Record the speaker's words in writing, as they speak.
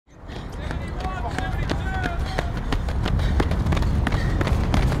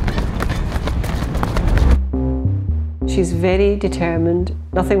She's very determined.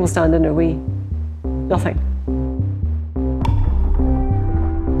 Nothing will stand in her way. Nothing.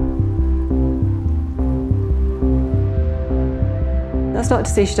 That's not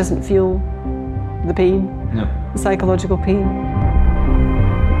to say she doesn't feel the pain, no. The psychological pain.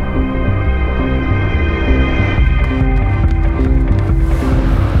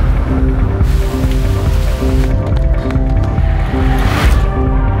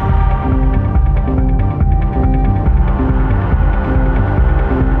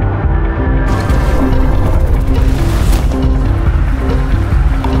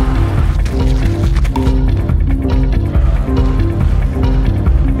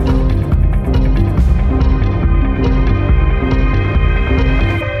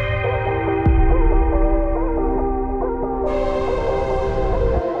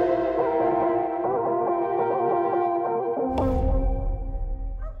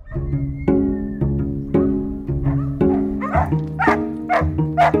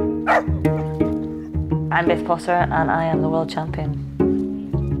 I'm Beth Potter and I am the world champion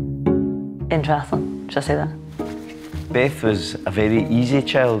in triathlon. Should I say that? Beth was a very easy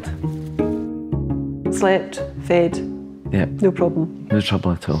child. Slept, fed, yeah. No problem. No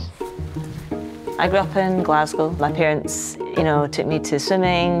trouble at all. I grew up in Glasgow. My parents, took me to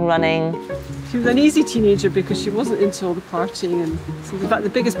swimming, running. She was an easy teenager because she wasn't into all the partying, and so in fact the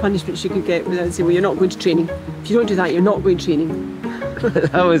biggest punishment she could get was to say, well, you're not going to training. If you don't do that, you're not going training.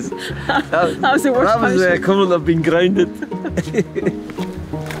 that was the worst. That was the equivalent of being grounded.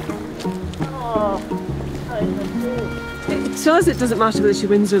 To us, it doesn't matter whether she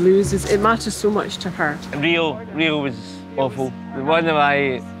wins or loses. It matters so much to her. Rio was awful. One of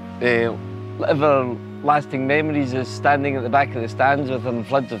my everlasting memories is standing at the back of the stands with her in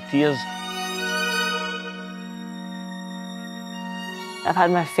floods of tears. I've had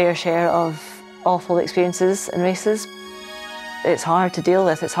my fair share of awful experiences in races. It's hard to deal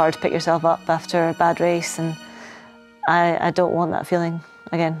with. It's hard to pick yourself up after a bad race, and I don't want that feeling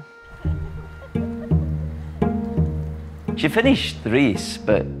again. She finished the race,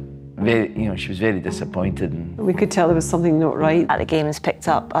 but she was very disappointed. And we could tell there was something not right. At the Games, picked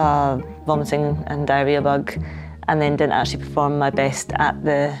up a vomiting and diarrhea bug, and then didn't actually perform my best at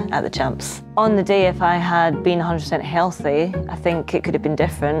the Champs. On the day, if I had been 100% healthy, I think it could have been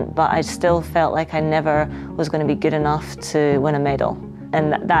different, but I still felt like I never was going to be good enough to win a medal.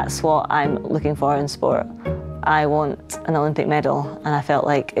 And that's what I'm looking for in sport. I want an Olympic medal, and I felt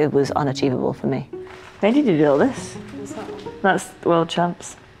like it was unachievable for me. When did you do all this? What's that? That's the World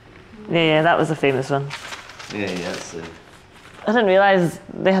Champs. Yeah, that was a famous one. Yeah, that's it. I didn't realise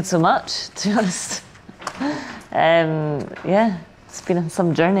they had so much, to be honest. Yeah, it's been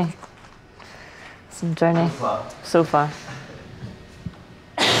some journey. Some journey so far.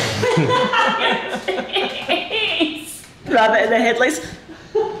 Rabbit in the headlights.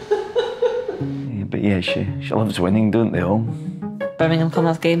 Yeah, but yeah, she loves winning, don't they all? Birmingham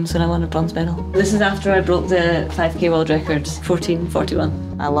Commonwealth Games when I won a bronze medal. This is after I broke the 5K world record, 14:41.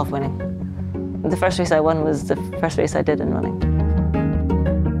 I love winning. The first race I won was the first race I did in running.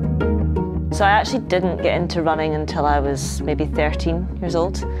 So I actually didn't get into running until I was maybe 13 years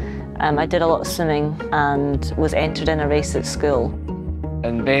old. I did a lot of swimming and was entered in a race at school.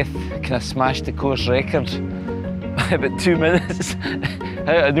 And Beth kind of smashed the course record by about 2 minutes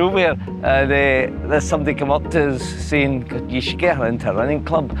out of nowhere. And there's somebody come up to us saying, you should get her into a running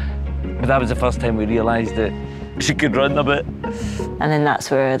club. But that was the first time we realised that she could run a bit. And then that's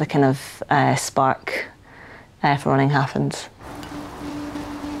where the kind of spark for running happened.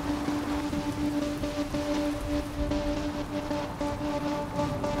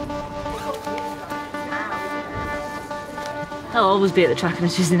 I'll always be at the track on a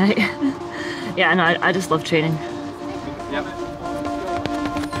Tuesday night. Yeah, no, I just love training. Yep.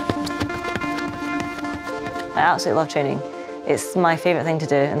 I absolutely love training. It's my favourite thing to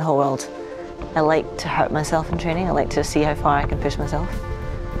do in the whole world. I like to hurt myself in training. I like to see how far I can push myself.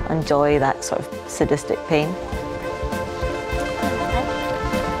 I enjoy that sort of sadistic pain.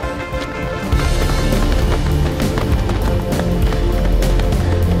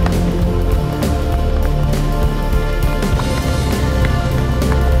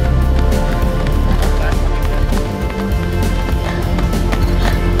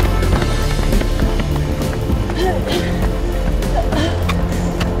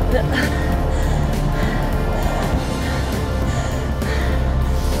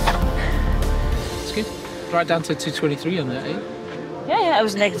 Right down to 2:23 on that, eh? Yeah, I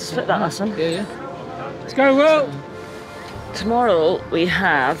was negative split that last one. Yeah. Let's go, Will! Tomorrow we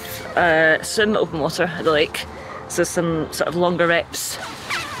have swim open water at the lake, so some sort of longer reps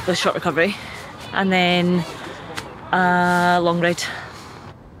with short recovery, and then Long ride.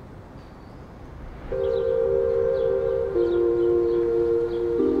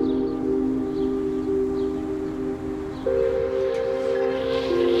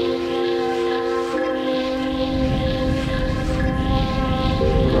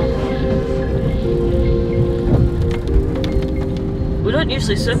 We don't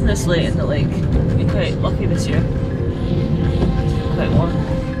usually swim this late in the lake. We've been quite lucky this year. It's quite warm.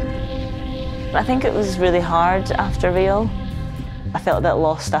 I think it was really hard after Rio. I felt a bit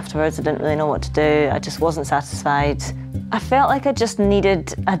lost afterwards. I didn't really know what to do. I just wasn't satisfied. I felt like I just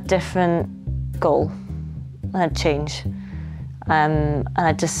needed a different goal and a change. And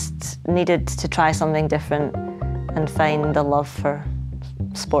I just needed to try something different and find a love for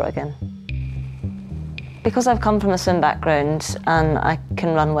sport again. Because I've come from a swim background and I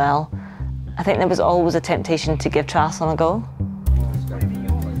can run well, I think there was always a temptation to give triathlon a go.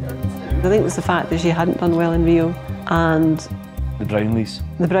 I think it was the fact that she hadn't done well in Rio and The Brownlees.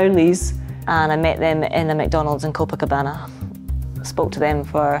 the Brownlees. And I met them in a McDonald's in Copacabana. Spoke to them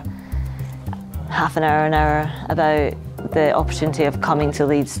for half an hour about the opportunity of coming to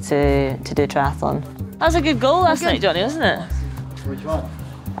Leeds to do triathlon. That was a good goal last night, Johnny, wasn't it? Which one?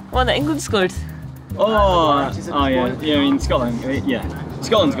 One that England scored. Oh yeah, in Scotland, yeah.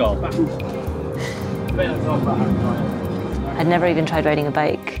 Scotland's goal. I'd never even tried riding a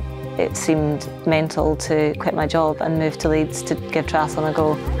bike. It seemed mental to quit my job and move to Leeds to give triathlon a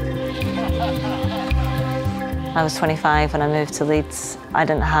go. I was 25 when I moved to Leeds. I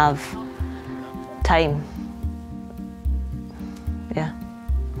didn't have time. Yeah,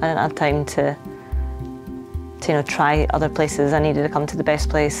 I didn't have time to try other places. I needed to come to the best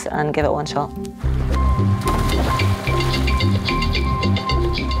place and give it one shot.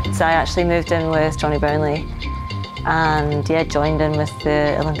 So I actually moved in with Johnny Brownlee and yeah, joined in with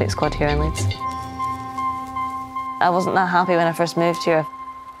the Olympic squad here in Leeds. I wasn't that happy when I first moved here.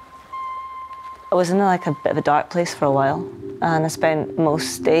 I was in like a bit of a dark place for a while and I spent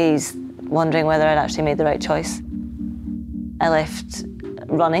most days wondering whether I'd actually made the right choice. I left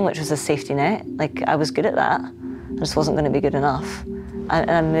running, which was a safety net. Like, I was good at that. I just wasn't going to be good enough. And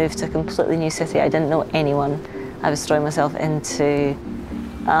I moved to a completely new city. I didn't know anyone. I was throwing myself into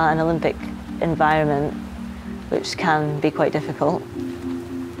an Olympic environment, which can be quite difficult.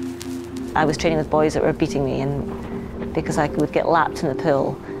 I was training with boys that were beating me, and because I would get lapped in the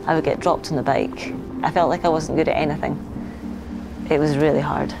pool, I would get dropped on the bike. I felt like I wasn't good at anything. It was really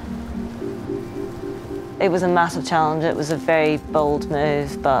hard. It was a massive challenge. It was a very bold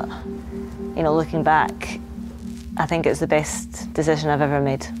move, but looking back, I think it's the best decision I've ever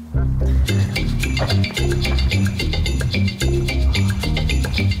made.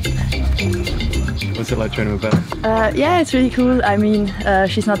 What's it like training with Beth? Yeah, it's really cool. I mean,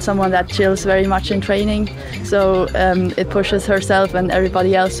 she's not someone that chills very much in training, so it pushes herself and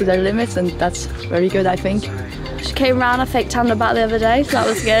everybody else to their limits, and that's very good, I think. She came round, I faked hand about the other day, so that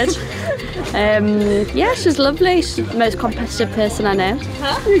was good. Yeah, she's lovely. She's the most competitive person I know.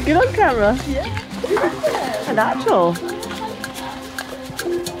 Huh? You're good on camera. Yeah. A natural.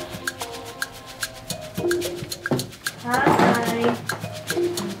 Hi.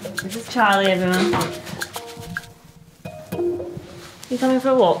 This is Charlie, everyone. You coming for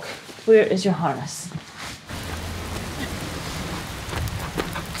a walk? Where is your harness?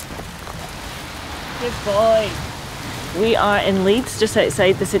 Good boy. We are in Leeds, just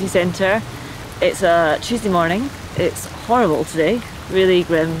outside the city centre. It's a Tuesday morning. It's horrible today, really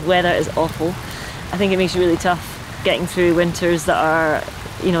grim. Weather is awful. I think it makes you really tough getting through winters that are,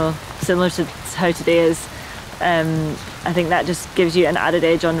 similar to how today is. I think that just gives you an added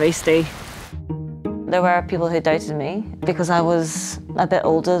edge on race day. There were people who doubted me because I was a bit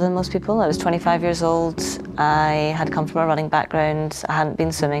older than most people. I was 25 years old. I had come from a running background. I hadn't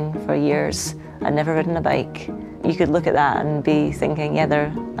been swimming for years. I'd never ridden a bike. You could look at that and be thinking,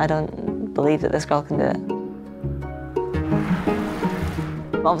 yeah, I don't believe that this girl can do it.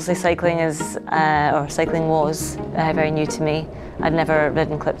 Obviously cycling was very new to me. I'd never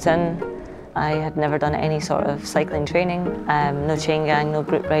ridden clipped in. I had never done any sort of cycling training, no chain gang, no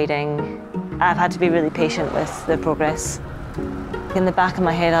group riding. I've had to be really patient with the progress. In the back of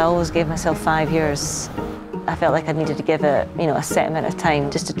my head, I always gave myself 5 years. I felt like I needed to give it, a set amount of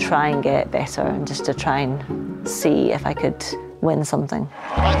time just to try and get better and just to try and see if I could win something.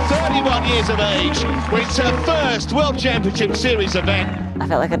 At 31 years of age, it's her first World Championship Series event. I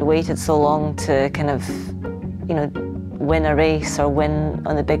felt like I'd waited so long to kind of, win a race or win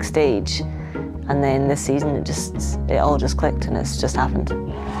on the big stage. And then this season, it all just clicked and it's just happened.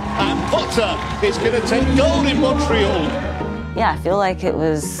 And Potter is going to take gold in Montreal. Yeah, I feel like it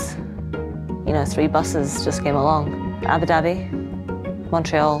was, 3 buses just came along. Abu Dhabi,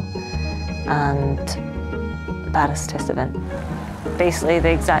 Montreal, and the Paris test event. Basically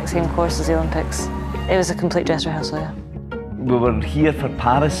the exact same course as the Olympics. It was a complete dress rehearsal, yeah. We were here for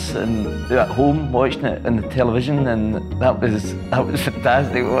Paris and at home watching it on the television, and that was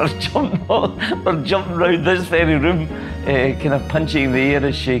fantastic. We were jumping around this very room, kind of punching the air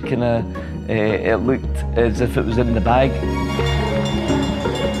as she kind of, it looked as if it was in the bag.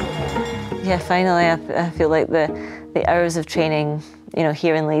 Yeah, finally I feel like the hours of training, you know,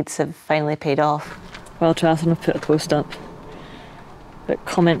 here in Leeds have finally paid off. World Triathlon have put a post up. But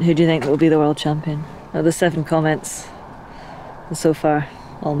comment, who do you think will be the world champion? Out of the 7 comments, and so far,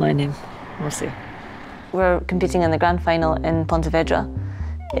 all my name. We'll see. We're competing in the grand final in Pontevedra.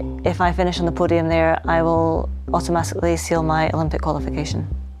 If I finish on the podium there, I will automatically seal my Olympic qualification.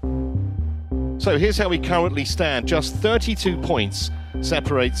 So here's how we currently stand. Just 32 points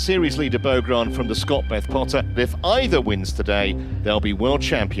separate series leader Beaugrand from the Scot Beth Potter. If either wins today, they'll be world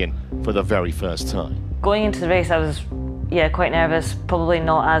champion for the very first time. Going into the race, I was quite nervous, probably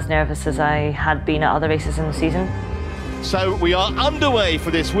not as nervous as I had been at other races in the season. So we are underway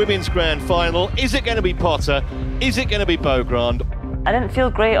for this women's grand final. Is it going to be Potter? Is it going to be Beaugrand? I didn't feel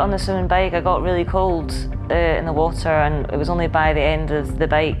great on the swimming bike. I got really cold in the water, and it was only by the end of the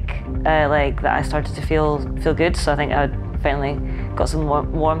bike leg that I started to feel good. So I think I finally got some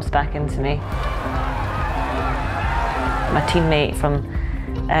warmth back into me. My teammate from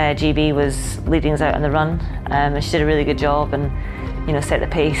GB was leading us out on the run, and she did a really good job and, you know, set the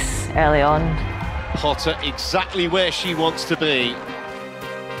pace early on. Potter exactly where she wants to be.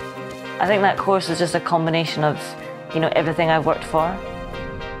 I think that course is just a combination of, you know, everything I've worked for.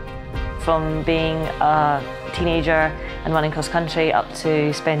 From being a teenager and running cross country up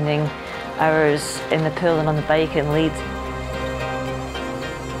to spending hours in the pool and on the bike in Leeds.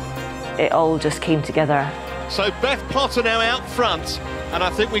 It all just came together. So Beth Potter now out front, and I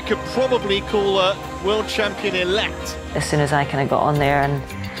think we could probably call her world champion-elect. As soon as I kind of got on there and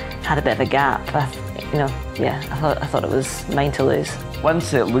had a bit of a gap, I thought it was mine to lose.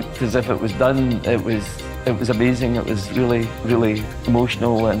 Once it looked as if it was done, it was amazing. It was really, really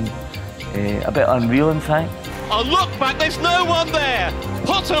emotional and a bit unreal, in fact. Oh, look back, there's no one there.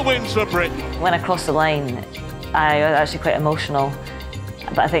 Potter wins for Britain. When I crossed the line, I was actually quite emotional,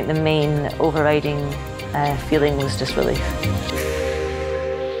 but I think the main overriding feeling was just relief.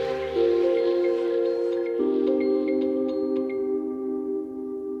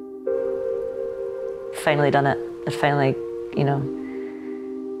 Finally done it. I'd finally, you know,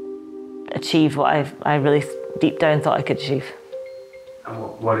 achieved what I really deep down thought I could achieve. And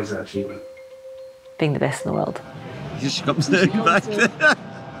what is that achievement? Being the best in the world. She comes back there.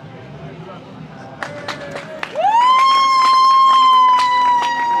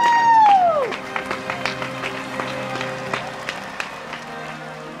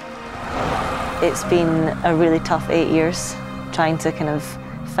 It's been a really tough 8 years, trying to kind of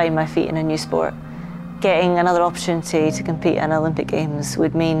find my feet in a new sport. Getting another opportunity to compete in Olympic Games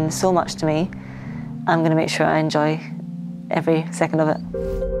would mean so much to me. I'm going to make sure I enjoy every second of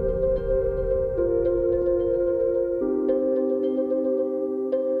it.